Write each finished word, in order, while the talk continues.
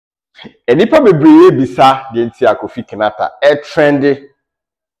Enipa bebree bisa de nti Kofi Kinaata trendy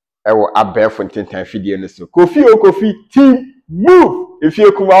ewo abefo ntentan fidie no so. Kofi team move. If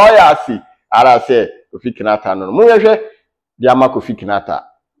you kuma oya asi ara say Kofi Kinaata no. Mo hwehwe de ama Kofi Kinaata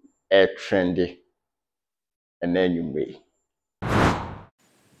trendy ena enyumwe.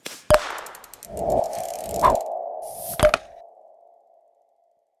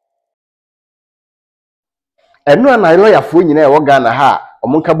 Enu na lawyer fo nyina e wo Ghana ha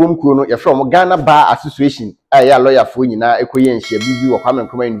omonka bomkuo no ye fra omo Ghana Bar Association ya lawyer fo nyina ekoye nhia bibi wo Kwame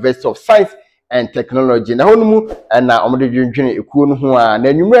Nkrumah University of Science and Technology na honumu na omo de dwendwene ekuo no ho a na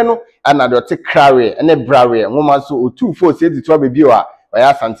enwumre no ana de ote krawe ene brawe nwoma so Otumfour se ditu abebi wa ya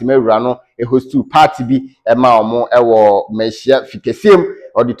AsanteHene wura no hostu party bi ma omo ewo Manhyia Fikesiem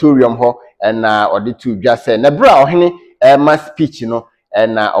auditorium ho na oditu dwase na bra ohene ma speech no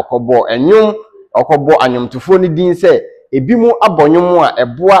na okobo enwum okobo anyomtofo ni din se ebimu abonyum a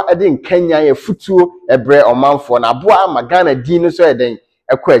eboa de nkanya ya futuo ebre omanfo na aboa ama Ghana din no so eden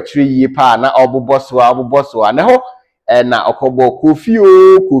ekọ atire yie pa na oboboso na ho na okobo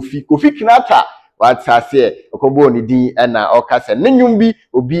Kofi Kinaata watase okobo ni din na okase ne nwum bi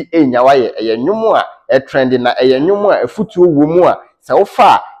obi enyawaye eyenwum a trend na eyenwum a futuo wo mu a se wo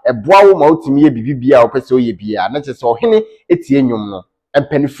fa eboa wo ma otimi ye bibibia opese oye bia na chese ohene etie nwum no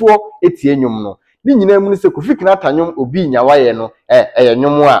empanifuo etie nwum no ni nyina mu se Kofi Kinaata nwum obi nyawaye no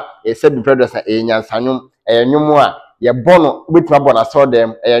eyenwum a esebi producer enyansanwum eyenwum a ye bono obetima bona so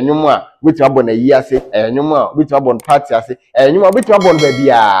dem eyenwum a obetima bona yi ase eyenwum a obetima bona party ase eyenwum a obetima bona ba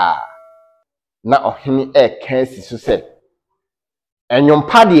bia na ohene kansi so se enwum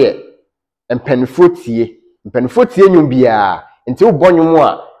pade empanifuo tie nwum bia nti wo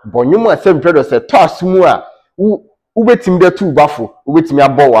bonwum a sebi producer toss mu a ubetim de tu bafo ubetimi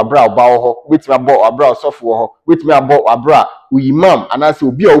abo wabra oba ho ubetimi abo wabra osofo ho ubetimi abo wabra uyimam anase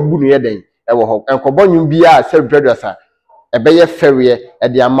obi a obu no yeden ewo ho enkobonwum bia self producer ebeye ferie e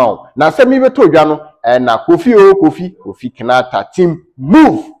de amaw na se mi beto dwa no na Kofi Kinaata team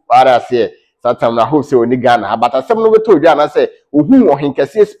move para se satam na hope se oni Ghana abata sem no beto dwa na se ohu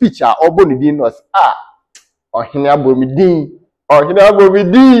ohenkese speech a obo ne din no ohene abomidin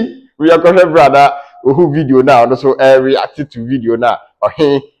we are going brother who video now also reacted to video now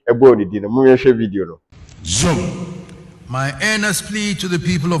about the video no. Zoom. My earnest plea to the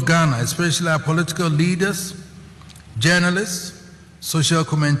people of Ghana, especially our political leaders, journalists, social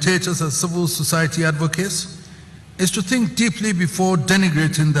commentators and civil society advocates, is to think deeply before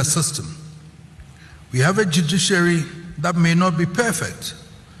denigrating the system. We have a judiciary that may not be perfect,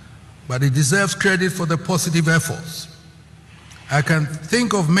 but it deserves credit for the positive efforts. I can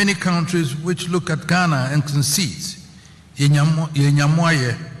think of many countries which look at Ghana and concede.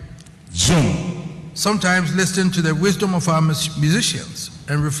 Sometimes listen to the wisdom of our musicians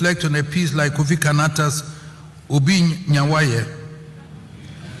and reflect on a piece like Kofi Kinaata's Obi Nyawaye,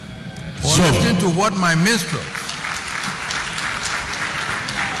 or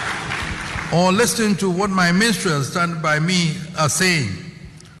listen to what my minstrels stand by me are saying.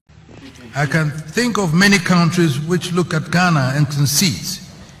 I can think of many countries which look at Ghana and concede.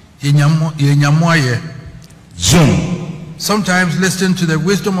 Sometimes listen to the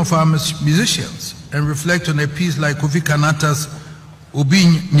wisdom of our musicians and reflect on a piece like Kofi Kinaata's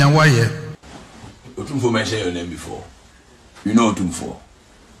Obi Nyawaye. Otumfuo mentioned your name before. You know Otumfuo.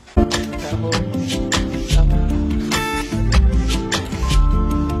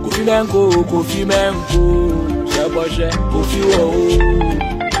 Kofi Menko, Kofi Wo.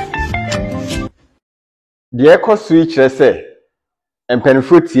 The echo switch say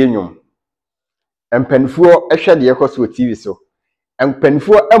empanifo tie nwum empanifo ehwe de echo so TV so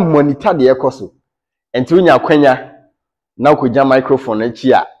empanifo monitor de echo so enti unya kwanya na okogya microphone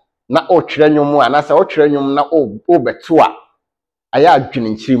achi a na otwere nwum na se otwere nwum na obeto a aya adwene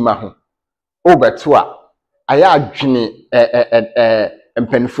nchirima ho obeto a aya adwene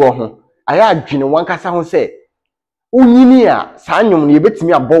empanifo ho aya adwene wankasa ho se unyini a saa nwom no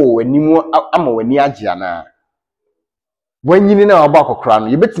yebetimi abɔ wo animu ama wani agye ana wanyini na ɔbɔ akokora no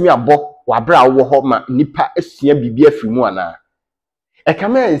yebetimi abɔ wabra wo hɔ ma nipa asua bibia afirimu ana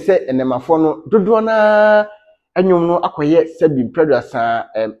ekama se enemafo no dodo na nwom no akoye sabi producer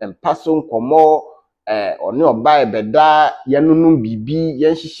empaso nkomo one oba ebeda yanunum bibi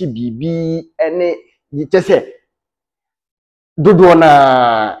yanhyishi bibi ene yitese dodo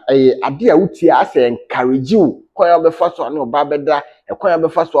na ade a wuti ase encourage you koya obefa so ane oba beda ekoya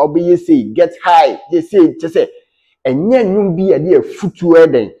obefa so obeye say get high they say tese enye nwum bi ade afutu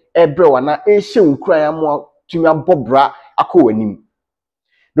eden ebre wana ehye nkran amo tumi abobra akowanim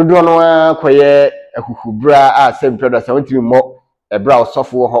dodo no koye ahuhubra a se producer wantimi mo ebra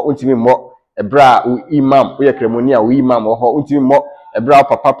osofo ho untimi mo ebra imam wo ye kremoni a wo imam ho untimi mo ebra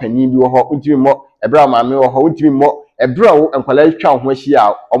papa panin bi ho untimi mo ebra maame ho untimi mo ebra wo enkwala atwa ho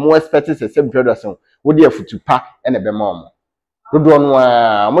ahia omo expect se 700 wo de afutupa ene be ma omo dodo no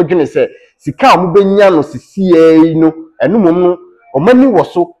a mo dwene se sika mo benya no sisie no enu mom no omani wo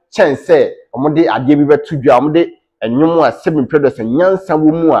so chense omo de ade bi betu dwa omo de enwom a 700 nyansa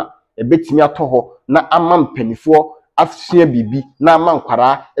wo mu a ebetimi atoho na ama mpanifo afia bibi na ama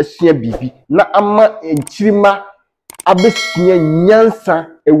nkwara asua bibi na ama enchirima abesua nyansa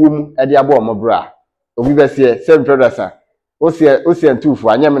ewo mu ade abo omo bra obi bese 700 osie ntufo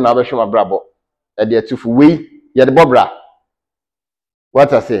anya me na abehwe mabrabo ade atufu wei ye de bobra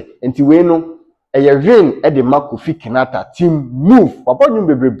what I say enti wei no eye rain e de Kofi Kinaata team move wabonyum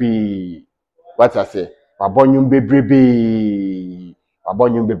bebrebe what I say wabonyum bebrebe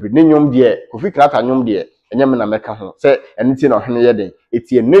ne nyom de Kofi Kinaata nyom de enye me na meka ho se eniti na ohene ye den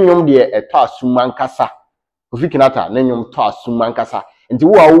etie ne nyom de eto asuma nkasa Kofi Kinaata ne nyom to asuma nkasa enti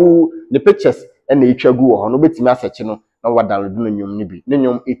wo awu ne pictures e na etwagu wo ho no betimi aseche no na wa download no nyom ni bi ne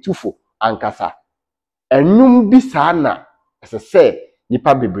nyom etufo ankasa enyum bi saa na se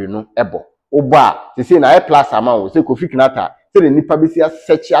nipa bebre no ebo obo a se na e plus ama wo se Kofi Kinaata se ne nipa bi si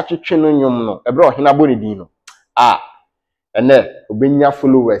aseche atwetwe no nyom no ebre ohena bo ne din no ene obenya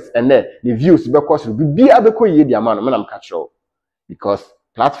followers ene the views be cost bibia be ko ye di ama no menam ka kiro because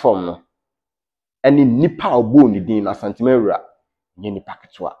platform no ene nipa obo ne din na santimawura nye nipa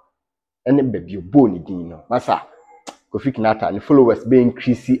ketwa ene baby obo ne din no masa Kofi Kinaata ne followers be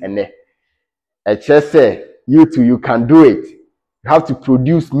increase ene I just say you can do it. You have to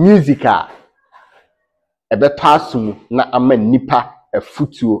produce music e be pasum na ama nipa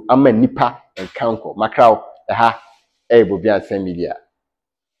efutuo ama nipa enkanko makraw Bobie Ansah media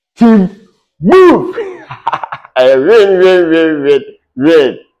team move. I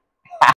win.